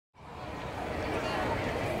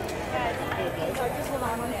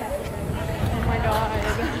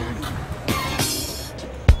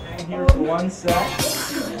one sec. How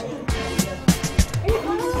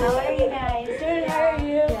are you guys? Good, how are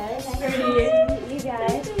you? Good. Nice to meet you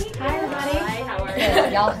guys. Hi, everybody. Hi, how are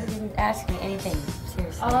you? Y'all didn't ask me anything.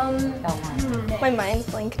 Seriously. My mind's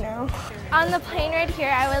blank now. On the plane right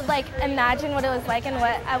here, I would like imagine what it was like and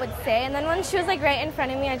what I would say, and then when she was like right in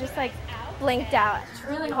front of me, I just like blinked out. It's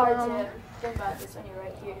really hard to think about this when you're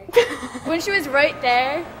right here. When she was right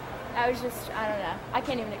there, I was just, I don't know. I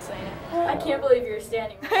can't even explain it. I can't believe you're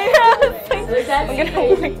standing right there. That's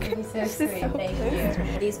crazy. So sweet. Thank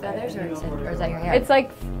you. These feathers, or is that your hair? It's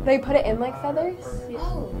like they put it in like feathers.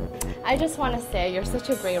 Oh. I just want to say you're such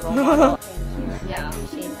a great role model. Yeah, I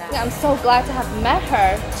appreciate that. Yeah, I'm so glad to have met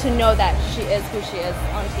her to know that she is who she is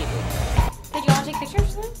on TV. Did you want to take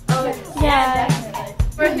pictures of them? Oh, Yeah. definitely.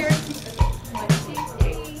 We're here.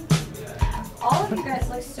 All of you guys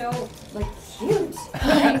look so cute.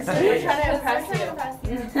 Thanks. We're trying to impress you.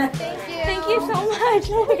 Thank you. Thank you so much.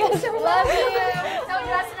 Oh my gosh, Love you. Tell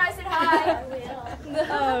Justin I said hi.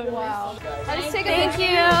 Oh, wow. Let's take a Thank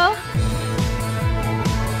picture. you.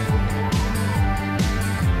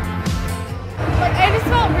 Like, I just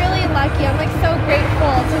felt really lucky. I'm like so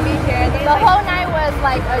grateful to be here. The whole night was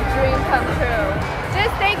like a dream come true.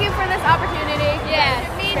 Just thank you for this opportunity. Yeah.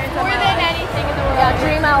 It means more than anything in the world. Yeah,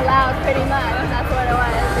 dream out loud pretty much. That's what